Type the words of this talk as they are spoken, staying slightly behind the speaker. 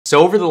So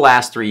over the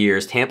last 3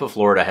 years, Tampa,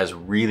 Florida has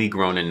really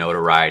grown in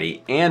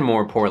notoriety, and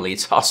more importantly,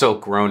 it's also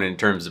grown in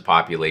terms of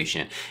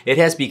population. It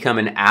has become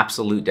an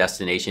absolute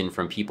destination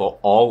from people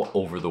all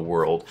over the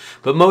world,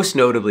 but most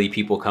notably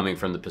people coming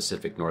from the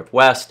Pacific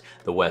Northwest,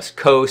 the West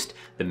Coast,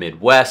 the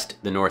Midwest,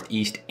 the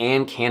Northeast,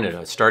 and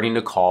Canada, starting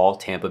to call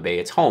Tampa Bay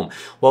its home.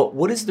 Well,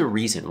 what is the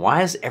reason?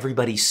 Why is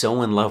everybody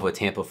so in love with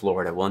Tampa,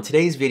 Florida? Well, in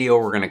today's video,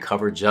 we're going to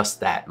cover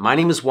just that. My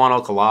name is Juan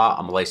Alcala.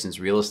 I'm a licensed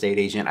real estate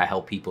agent. I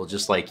help people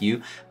just like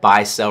you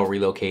buy, sell,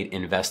 relocate,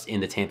 invest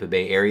in the Tampa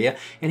Bay area.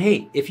 And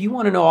hey, if you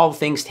want to know all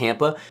things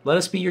Tampa, let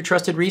us be your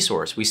trusted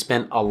resource. We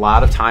spent a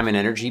lot of time and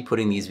energy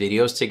putting these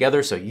videos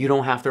together so you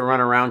don't have to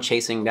run around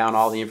chasing down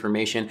all the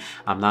information.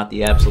 I'm not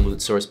the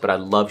absolute source, but I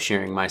love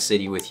sharing my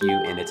city with you,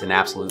 and it's an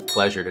absolute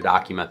pleasure to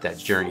document that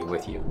journey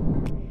with you.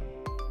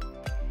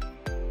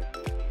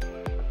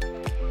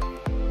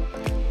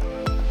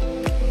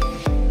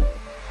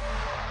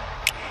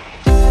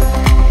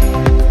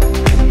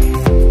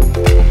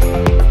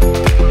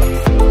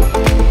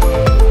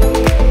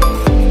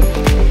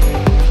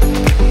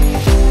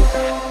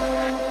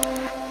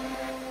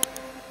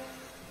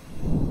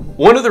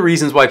 One of the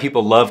reasons why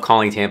people love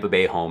calling Tampa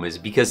Bay home is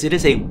because it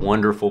is a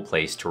wonderful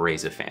place to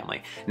raise a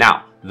family.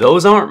 Now,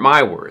 those aren't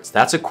my words.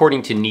 That's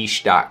according to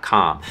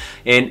niche.com.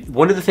 And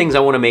one of the things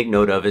I want to make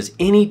note of is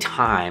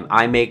anytime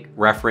I make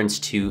reference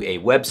to a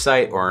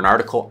website or an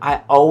article,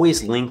 I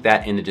always link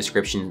that in the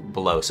description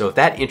below. So if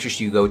that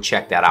interests you, go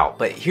check that out.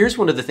 But here's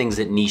one of the things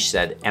that Niche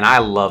said, and I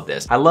love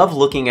this. I love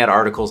looking at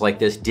articles like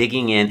this,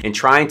 digging in and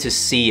trying to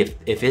see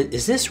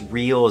is this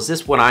real? Is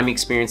this what I'm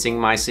experiencing in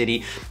my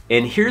city?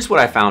 And here's what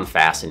I found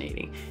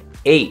fascinating.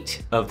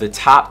 8 of the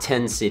top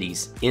 10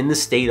 cities in the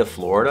state of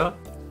Florida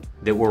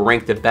that were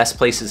ranked the best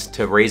places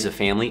to raise a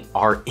family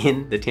are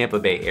in the Tampa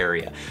Bay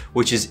area,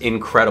 which is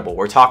incredible.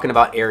 We're talking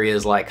about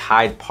areas like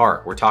Hyde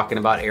Park. We're talking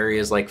about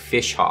areas like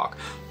Fishhawk,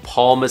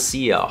 Palma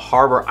Seca,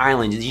 Harbor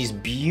Island, these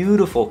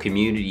beautiful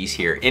communities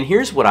here. And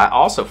here's what I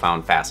also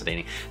found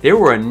fascinating. There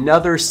were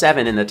another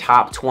 7 in the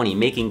top 20,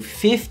 making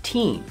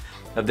 15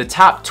 of the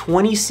top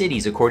 20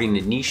 cities, according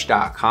to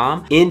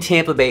niche.com, in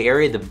Tampa Bay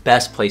area, the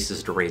best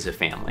places to raise a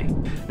family.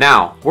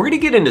 Now, we're gonna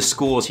get into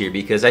schools here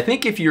because I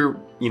think if you're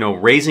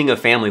raising a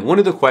family, one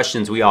of the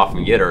questions we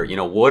often get are,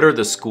 what are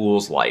the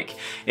schools like?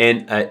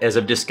 And as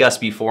I've discussed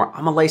before,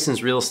 I'm a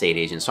licensed real estate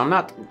agent, so I'm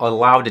not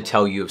allowed to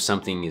tell you if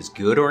something is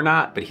good or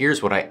not, but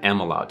here's what I am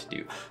allowed to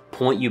do.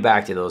 Point you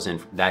back to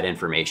that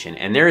information.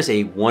 And there's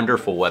a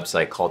wonderful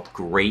website called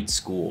Great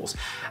Schools.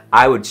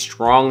 I would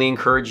strongly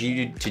encourage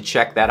you to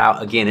check that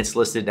out. Again, it's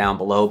listed down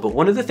below, but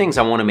one of the things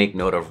I want to make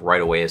note of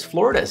right away is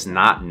Florida is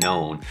not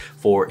known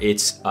for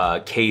its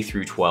K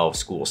through 12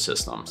 school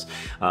systems.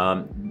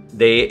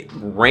 They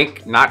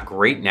rank not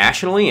great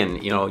nationally,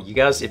 and you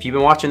guys, if you've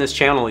been watching this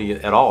channel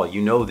at all,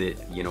 you know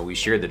that we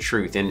share the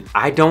truth. And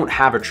I don't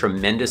have a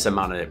tremendous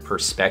amount of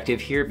perspective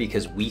here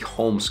because we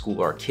homeschool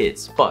our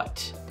kids,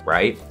 but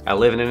right? I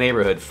live in a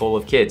neighborhood full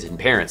of kids and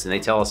parents, and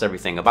they tell us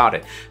everything about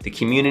it. The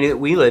community that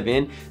we live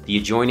in, the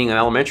adjoining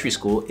elementary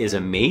school, is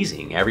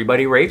amazing.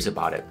 Everybody raves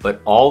about it.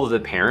 But all of the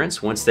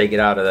parents, once they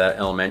get out of that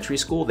elementary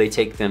school, they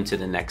take them to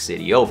the next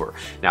city over.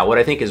 Now, what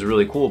I think is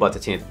really cool about the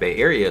Tampa Bay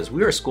area is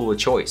we are a school of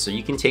choice. So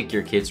you can take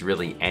your kids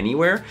really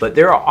anywhere, but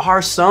there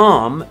are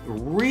some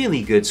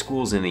really good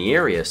schools in the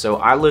area. So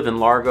I live in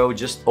Largo,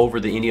 just over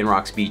the Indian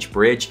Rocks Beach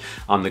Bridge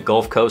on the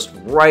Gulf Coast,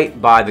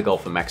 right by the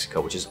Gulf of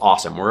Mexico, which is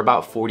awesome. We're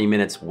about 40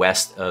 minutes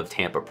west of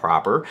Tampa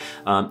proper.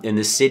 And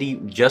the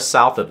city just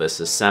south of us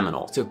is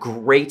Seminole. It's a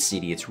great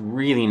city. It's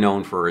really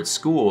known for its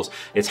schools.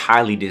 It's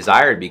highly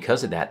desired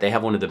because of that. They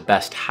have one of the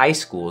best high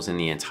schools in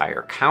the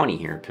entire county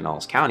here in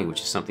Pinellas County,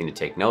 which is something to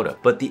take note of.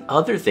 But the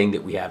other thing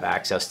that we have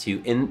access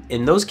to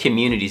in those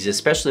communities,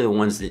 especially the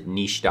ones that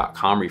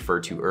niche.com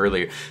referred to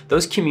earlier,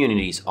 those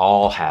communities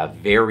all have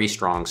very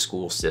strong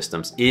school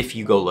systems if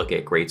you go look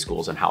at great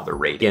schools and how they're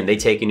rated. Again, they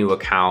take into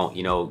account,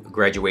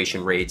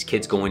 graduation rates,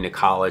 kids going to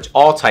college,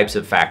 all types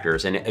of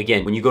factors. And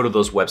again, when you go to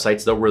those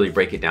websites, they'll really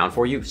break it down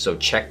for you. So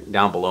check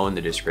down below in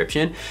the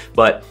description.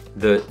 But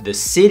the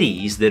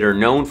cities that are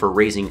known for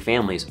raising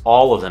families,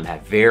 all of them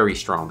have very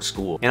strong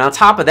schools. And on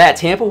top of that,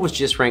 Tampa was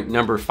just ranked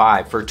number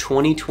 5 for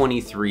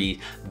 2023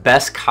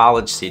 best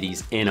college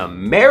cities in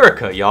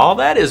America, y'all.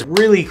 That is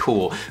really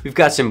cool. We've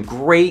got some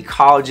great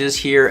colleges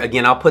here.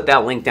 Again, I'll put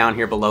that link down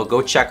here below.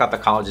 Go check out the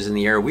colleges in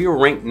the area. We were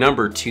ranked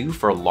number 2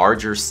 for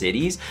larger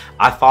cities.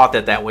 I thought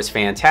that was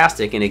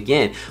fantastic. And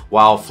again,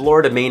 while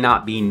Florida may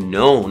not be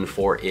known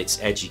for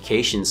its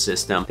education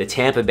system, the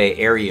Tampa Bay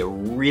area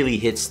really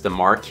hits the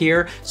mark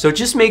here. So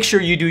just make sure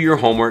you do your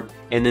homework.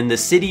 And then the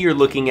city you're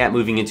looking at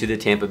moving into the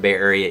Tampa Bay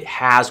area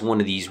has one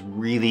of these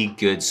really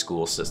good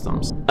school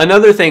systems.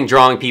 Another thing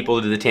drawing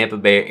people to the Tampa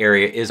Bay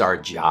area is our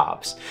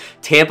jobs.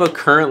 Tampa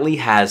currently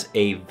has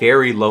a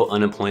very low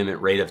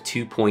unemployment rate of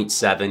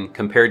 2.7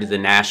 compared to the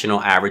national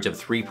average of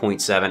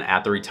 3.7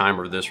 at the time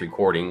of this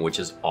recording, which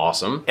is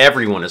awesome.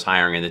 Everyone is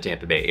hiring in the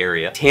Tampa Bay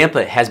area.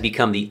 Tampa has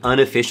become the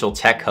unofficial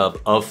tech hub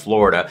of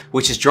Florida,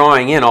 which is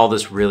drawing in all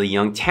this really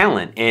young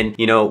talent. And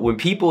when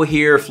people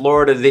hear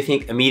Florida, they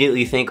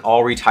immediately think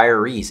all retirees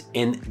retirees.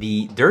 And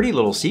the dirty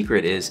little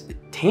secret is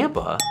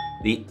Tampa,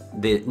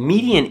 the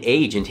median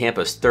age in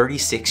Tampa is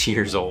 36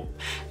 years old.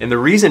 And the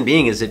reason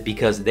being is that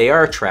because they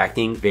are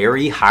attracting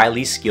very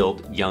highly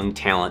skilled young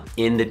talent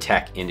in the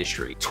tech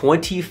industry.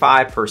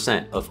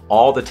 25% of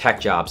all the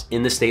tech jobs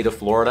in the state of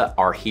Florida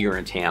are here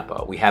in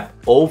Tampa. We have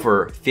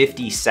over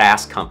 50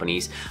 SaaS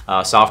companies,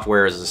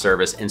 software as a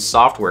service, and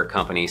software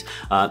companies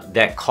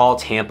that call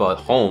Tampa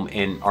home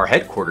and are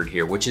headquartered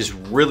here, which is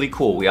really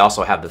cool. We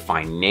also have the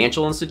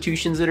financial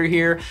institutions that are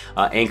here,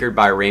 anchored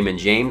by Raymond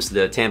James.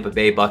 The Tampa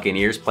Bay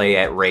Buccaneers play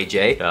at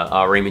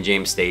Raymond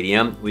James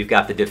Stadium. We've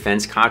got the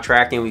defense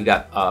contracting. We've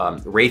got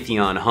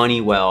Raytheon,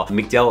 Honeywell,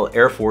 MacDill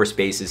Air Force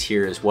Base is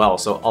here as well.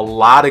 So a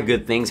lot of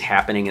good things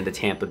happening in the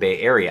Tampa Bay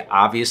area.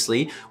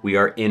 Obviously, we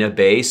are in a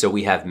bay, so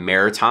we have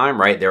maritime,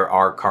 right? There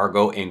are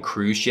cargo and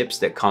cruise ships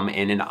that come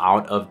in and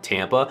out of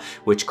Tampa,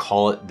 which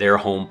call it their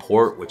home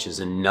port, which is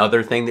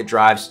another thing that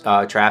drives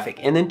traffic.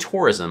 And then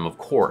tourism, of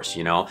course,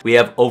 you know. We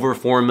have over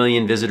 4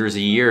 million visitors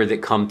a year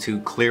that come to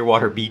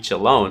Clearwater Beach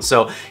alone.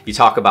 So you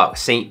talk about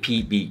St.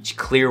 Pete Beach,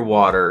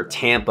 Clearwater,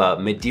 Tampa,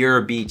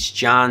 Madeira Beach,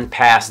 John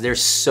Pass.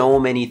 There's so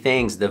many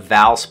things. The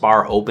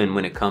Valspar Open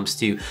when it comes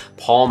to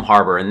Palm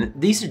Harbor. And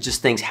these are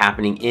just things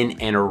happening in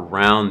and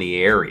around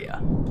the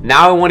area.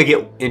 Now I want to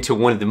get into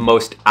one of the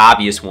most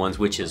obvious ones,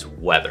 which is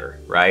weather,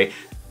 right?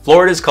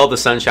 Florida is called the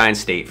Sunshine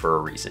State for a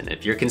reason.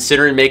 If you're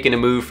considering making a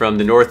move from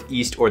the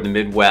Northeast or the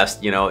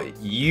Midwest, you know,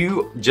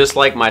 you, just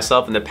like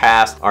myself in the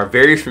past, are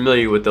very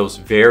familiar with those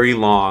very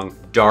long,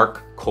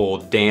 dark,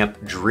 cold,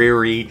 damp,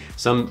 dreary,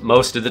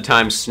 most of the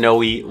time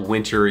snowy,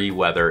 wintry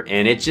weather,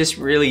 and it just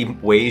really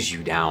weighs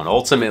you down.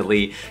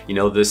 Ultimately, you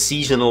know, the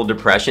seasonal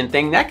depression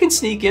thing, that can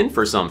sneak in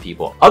for some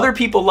people. Other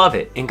people love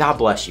it, and God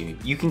bless you.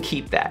 You can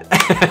keep that,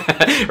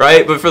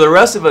 right? But for the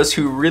rest of us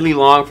who really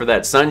long for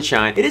that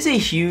sunshine, it is a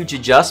huge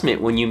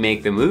adjustment when you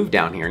make the move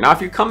down here. Now,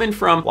 if you're coming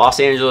from Los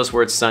Angeles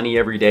where it's sunny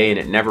every day and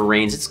it never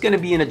rains, it's gonna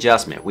be an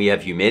adjustment. We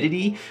have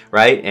humidity,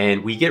 right?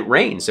 And we get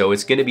rain, so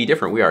it's gonna be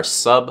different. We are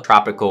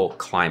subtropical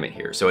climate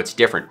here, so it's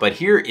different. But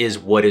here is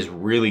what is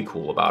really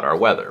cool about our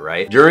weather,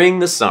 right? During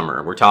the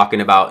summer, we're talking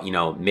about, you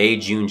know, May,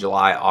 June,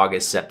 July,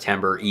 August,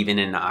 September, even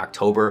in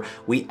October,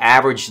 we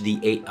average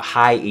the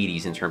high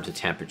 80s in terms of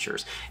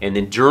temperatures. And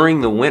then during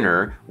the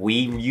winter, we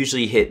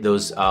usually hit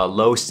those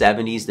low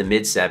 70s, the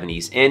mid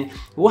 70s. And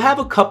we'll have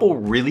a couple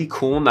really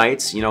cool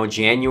nights. You know,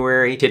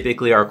 January,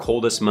 typically our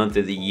coldest month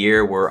of the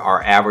year, where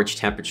our average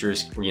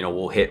temperatures, you know,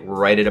 will hit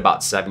right at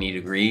about 70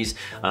 degrees.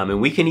 And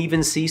we can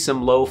even see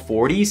some low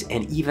 40s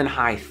and even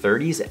high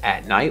 30s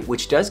at night,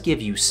 which does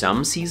give you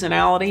some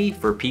seasonality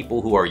for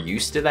people who are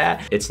used to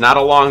that. It's not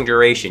a long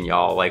duration,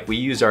 y'all. Like, we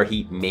use our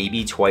heat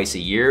maybe twice a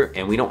year,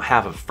 and we don't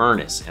have a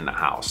furnace in the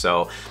house.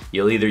 So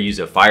you'll either use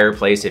a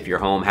fireplace if your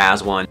home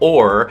has one,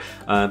 or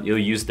you'll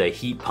use the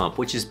heat pump,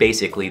 which is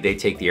basically they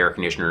take the air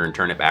conditioner and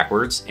turn it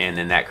backwards, and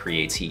then that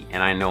creates heat.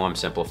 And I know I'm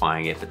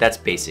simplifying it, but that's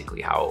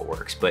basically how it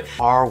works. But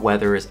our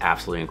weather is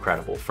absolutely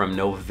incredible. From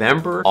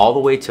November all the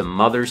way to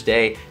Mother's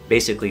Day,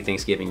 basically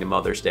Thanksgiving to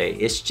Mother's Day,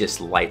 it's just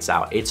lights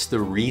out. It's the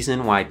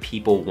reason why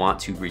people want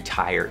to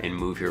retire and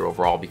move here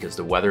overall, because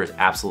the weather is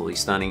absolutely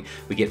stunning.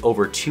 We get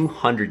over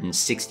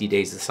 260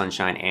 days of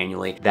sunshine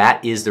annually.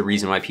 That is the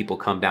reason why people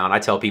come down. I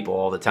tell people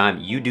all the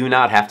time, you do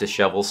not have to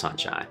shovel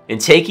sunshine.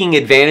 And taking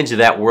advantage of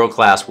that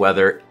world-class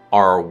weather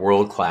are our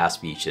world-class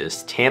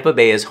beaches. Tampa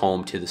Bay is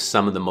home to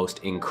some of the most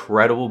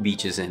incredible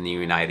beaches in the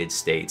United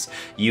States.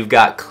 You've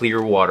got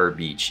Clearwater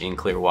Beach in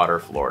Clearwater,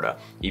 Florida.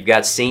 You've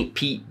got St.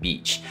 Pete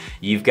Beach.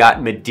 You've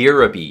got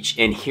Madeira Beach.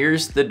 And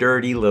here's the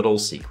dirty little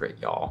secret,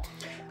 y'all.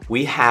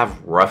 We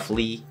have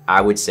roughly,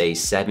 I would say,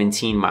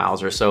 17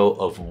 miles or so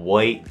of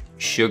white,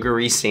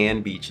 sugary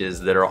sand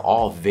beaches that are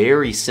all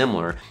very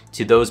similar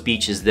to those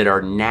beaches that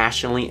are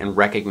nationally and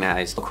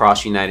recognized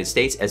across the United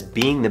States as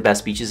being the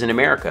best beaches in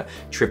America.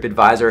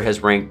 TripAdvisor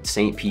has ranked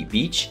St. Pete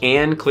Beach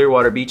and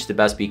Clearwater Beach the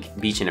best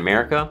beach in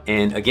America.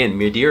 And again,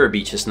 Madeira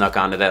Beach has snuck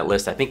onto that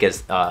list. I think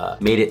has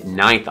made it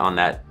 9th on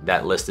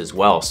that list as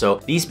well. So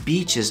these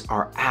beaches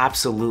are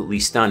absolutely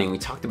stunning. We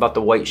talked about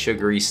the white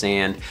sugary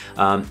sand.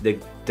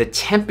 The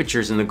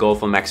temperatures in the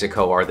Gulf of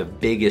Mexico are the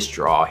biggest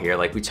draw here,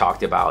 like we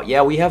talked about.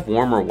 Yeah, we have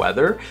warmer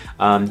weather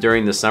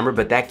during the summer,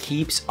 but that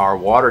keeps our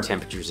water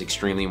temperatures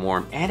extremely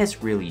warm, and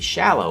it's really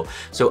shallow.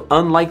 So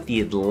unlike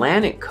the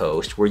Atlantic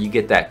coast, where you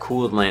get that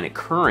cool Atlantic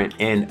current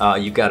and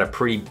you've got a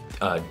pretty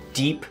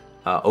deep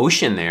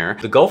ocean there,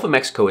 the Gulf of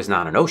Mexico is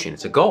not an ocean,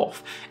 it's a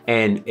gulf.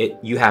 And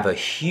you have a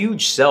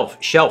huge shelf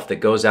that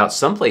goes out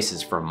some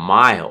places for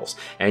miles,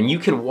 and you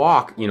can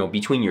walk, you know,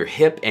 between your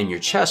hip and your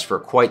chest for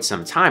quite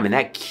some time, and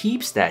that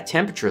keeps that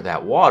temperature of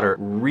that water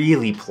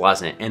really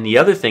pleasant. And the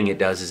other thing it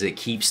does is it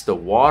keeps the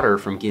water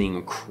from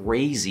getting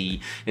crazy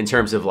in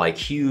terms of like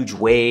huge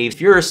waves.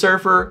 If you're a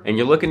surfer and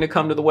you're looking to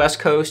come to the West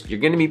Coast, you're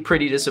gonna be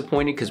pretty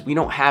disappointed because we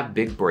don't have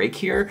big break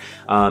here.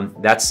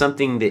 That's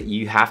something that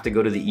you have to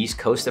go to the East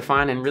Coast to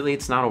find, and really Sadly,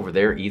 it's not over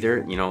there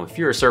either. You know, if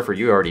you're a surfer,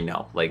 you already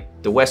know, like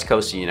the West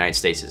Coast of the United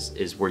States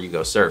is where you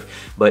go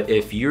surf. But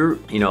if you're,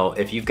 you know,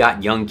 if you've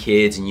got young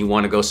kids and you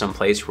want to go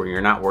someplace where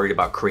you're not worried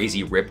about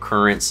crazy rip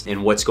currents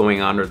and what's going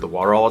on under the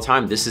water all the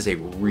time, this is a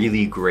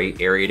really great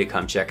area to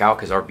come check out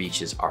because our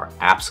beaches are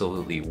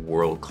absolutely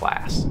world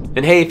class.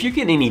 And hey, if you're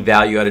getting any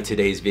value out of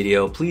today's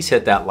video, please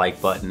hit that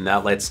like button.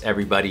 That lets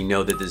everybody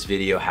know that this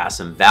video has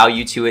some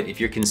value to it. If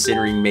you're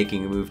considering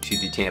making a move to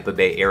the Tampa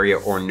Bay area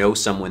or know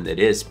someone that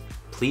is,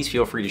 please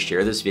feel free to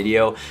share this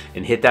video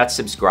and hit that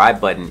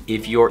subscribe button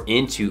if you're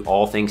into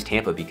all things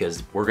Tampa,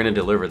 because we're gonna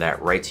deliver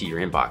that right to your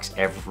inbox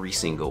every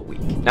single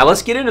week. Now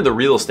let's get into the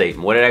real estate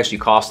and what it actually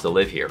costs to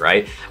live here,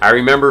 right? I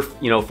remember,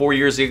 you know, 4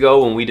 years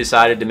ago when we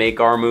decided to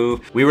make our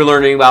move, we were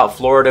learning about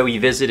Florida. We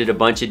visited a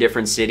bunch of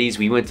different cities.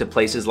 We went to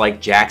places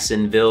like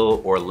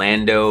Jacksonville,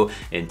 Orlando,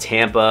 and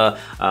Tampa,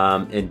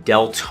 and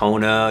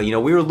Deltona. You know,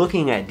 we were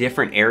looking at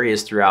different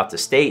areas throughout the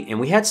state, and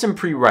we had some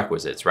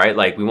prerequisites, right?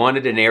 Like we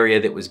wanted an area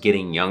that was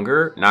getting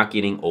younger, not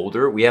getting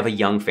older. We have a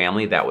young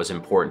family. That was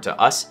important to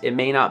us. It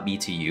may not be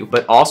to you,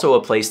 but also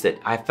a place that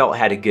I felt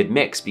had a good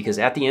mix, because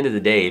at the end of the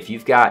day, if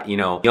you've got, you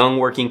know, young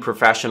working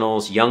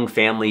professionals, young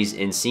families,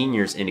 and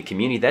seniors in a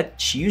community,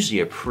 that's usually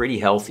a pretty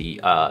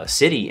healthy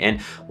city. And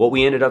what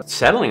we ended up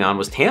settling on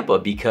was Tampa,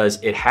 because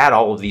it had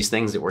all of these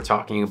things that we're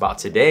talking about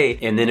today.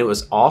 And then it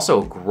was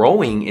also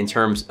growing in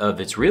terms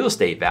of its real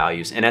estate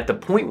values. And at the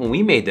point when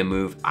we made the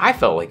move, I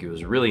felt like it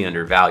was really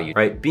undervalued,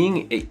 right?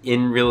 Being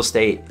in real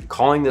estate,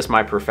 calling this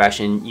my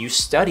profession, you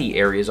study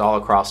areas all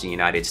across the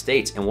United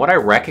States. And what I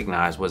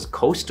recognized was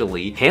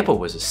coastally, Tampa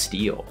was a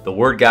steal. The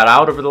word got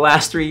out over the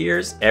last 3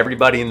 years.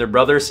 Everybody and their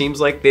brother seems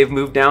like they've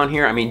moved down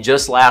here. I mean,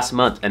 just last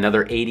month,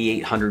 another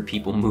 8,800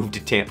 people moved to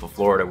Tampa,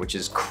 Florida, which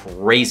is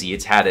crazy.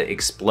 It's had an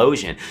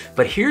explosion.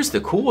 But here's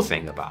the cool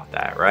thing about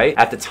that, right?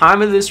 At the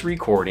time of this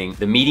recording,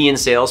 the median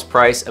sales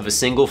price of a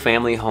single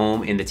family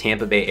home in the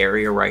Tampa Bay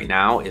area right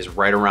now is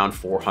right around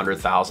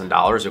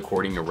 $400,000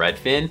 according to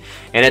Redfin.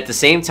 And at the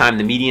same time,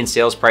 the median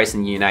sales price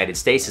in the United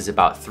States is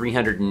about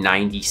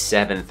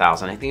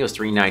 $397,000. I think it was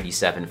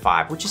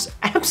 $397,500, which is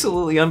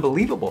absolutely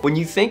unbelievable when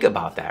you think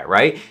about that,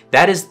 right?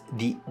 That is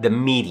the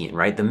median,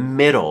 right? The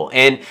middle.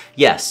 And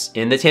yes,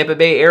 in the Tampa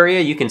Bay area,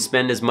 you can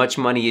spend as much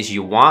money as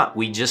you want.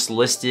 We just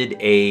listed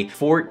a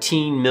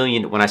 $14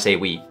 million, when I say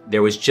we,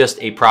 there was just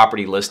a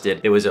property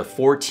listed. It was a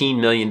 $14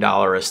 million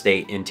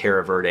estate in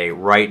Terra Verde,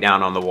 right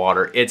down on the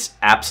water. It's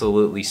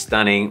absolutely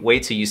stunning.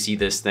 Wait till you see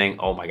this thing.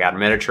 Oh my God,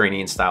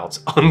 Mediterranean style. It's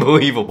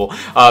unbelievable.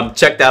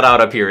 Check that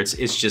out up here.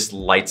 It's just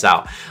lights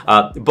out.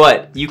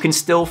 But you can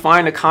still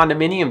find a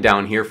condominium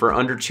down here for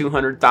under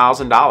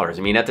 $200,000.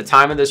 I mean, at the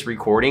time of this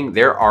recording,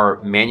 there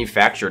are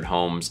manufactured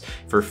homes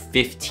for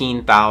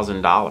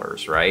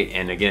 $15,000, right?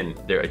 And again,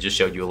 I just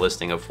showed you a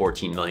listing of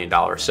 $14 million.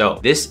 So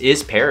this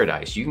is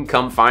paradise. You can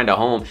come find a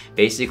home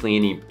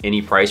basically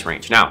any price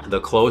range. Now, the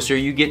closer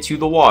you get to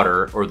the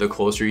water or the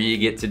closer you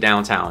get to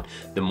downtown,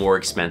 the more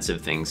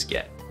expensive things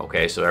get.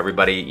 Okay, so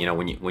everybody, you know,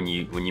 when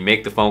you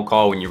make the phone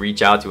call, when you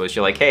reach out to us,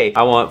 you're like, hey,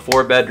 I want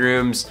 4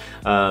 bedrooms,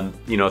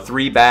 you know,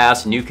 3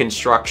 baths, new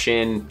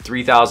construction,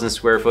 3,000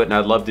 square foot, and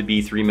I'd love to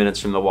be 3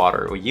 minutes from the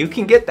water. Well, you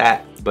can get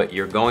that, but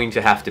you're going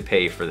to have to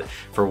pay for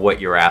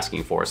what you're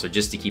asking for. So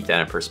just to keep that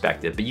in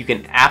perspective, but you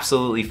can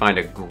absolutely find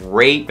a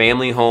great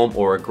family home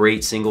or a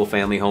great single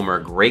family home or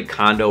a great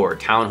condo or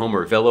townhome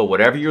or villa,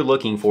 whatever you're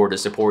looking for to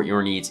support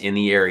your needs in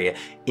the area,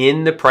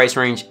 in the price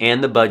range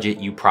and the budget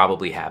you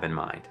probably have in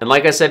mind. And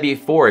like I said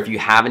before, if you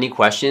have any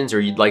questions or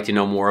you'd like to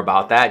know more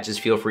about that,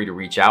 just feel free to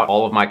reach out.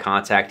 All of my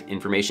contact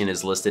information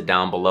is listed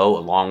down below,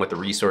 along with the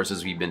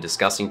resources we've been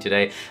discussing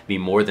today. Be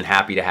more than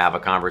happy to have a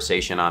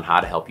conversation on how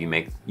to help you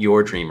make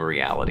your dream a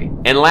reality.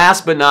 And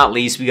last but not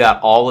least, we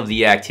got all of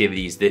the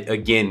activities that,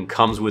 again,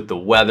 comes with the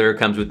weather,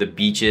 comes with the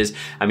beaches.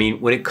 I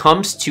mean, when it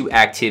comes to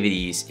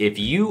activities, if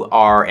you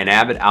are an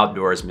avid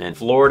outdoorsman,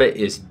 Florida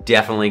is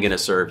definitely gonna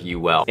serve you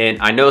well. And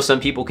I know some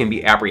people can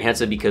be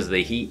apprehensive because of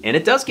the heat, and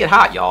it does get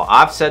hot, y'all.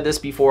 I've said this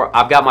before.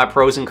 I've got my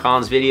pros and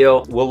cons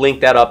video. We'll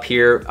link that up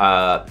here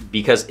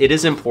because it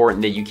is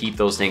important that you keep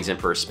those things in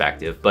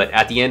perspective. But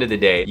at the end of the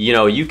day, you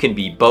know, you can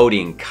be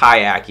boating,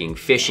 kayaking,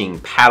 fishing,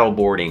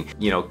 paddleboarding,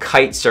 you know,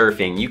 kite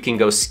surfing. You can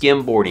go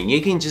skimboarding. You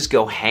can just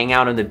go hang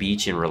out on the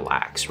beach and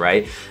relax,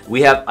 right?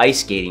 We have ice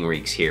skating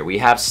rinks here. We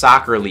have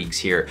soccer leagues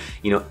here.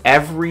 You know,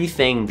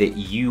 everything that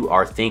you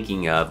are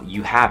thinking of,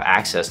 you have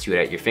access to it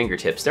at your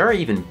fingertips. There are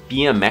even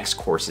BMX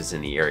courses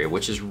in the area,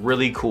 which is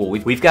really cool.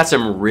 We've got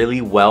some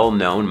really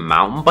well-known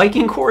mountain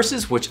biking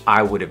courses, which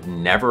I would have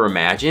never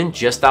imagined.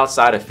 Just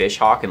outside of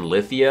Fishhawk and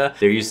Lithia,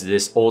 there's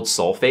this old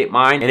sulfate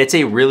mine, and it's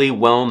a really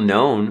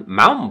well-known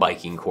mountain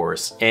biking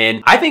course.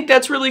 And I think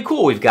that's really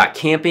cool. We've got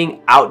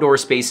camping, outdoor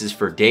spaces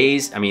for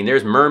days. I mean,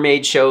 there's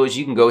mermaid shows.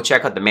 You can go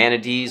check out the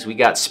manatees. We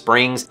got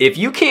springs. If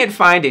you can't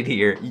find it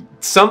here,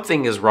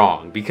 something is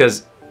wrong,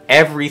 because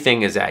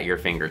everything is at your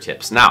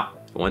fingertips. Now,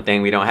 The one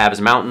thing we don't have is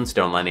mountains.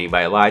 Don't let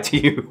anybody lie to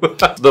you.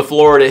 The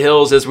Florida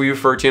hills, as we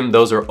refer to them,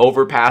 those are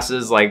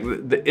overpasses. Like,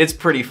 it's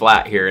pretty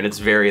flat here and it's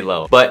very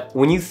low. But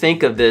when you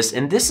think of this,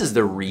 and this is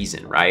the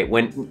reason, right?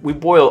 When we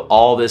boil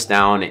all this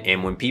down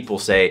and when people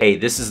say, hey,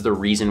 this is the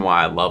reason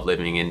why I love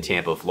living in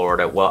Tampa,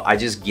 Florida. Well, I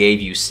just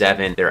gave you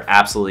 7. They're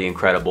absolutely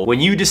incredible.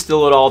 When you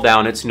distill it all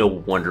down, it's no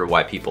wonder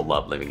why people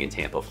love living in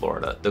Tampa,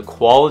 Florida. The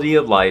quality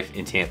of life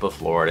in Tampa,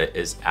 Florida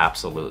is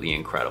absolutely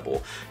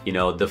incredible. You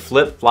know, the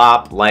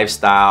flip-flop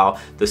lifestyle,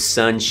 the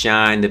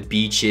sunshine, the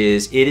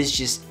beaches, it is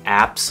just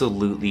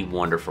absolutely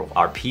wonderful.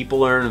 Our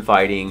people are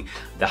inviting.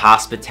 The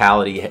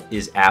hospitality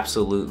is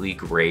absolutely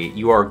great.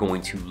 You are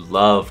going to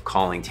love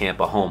calling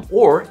Tampa home.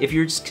 Or if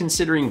you're just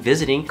considering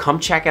visiting, come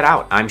check it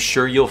out. I'm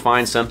sure you'll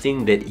find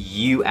something that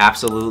you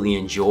absolutely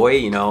enjoy.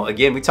 You know,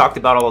 again, we talked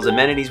about all those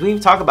amenities. We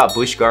even talk about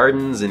Busch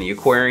Gardens and the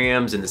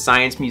aquariums and the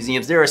science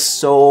museums. There is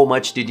so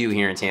much to do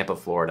here in Tampa,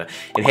 Florida.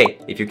 And hey,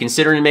 if you're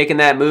considering making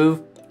that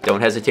move, don't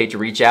hesitate to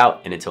reach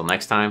out. And until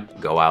next time,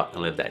 go out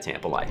and live that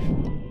Tampa life.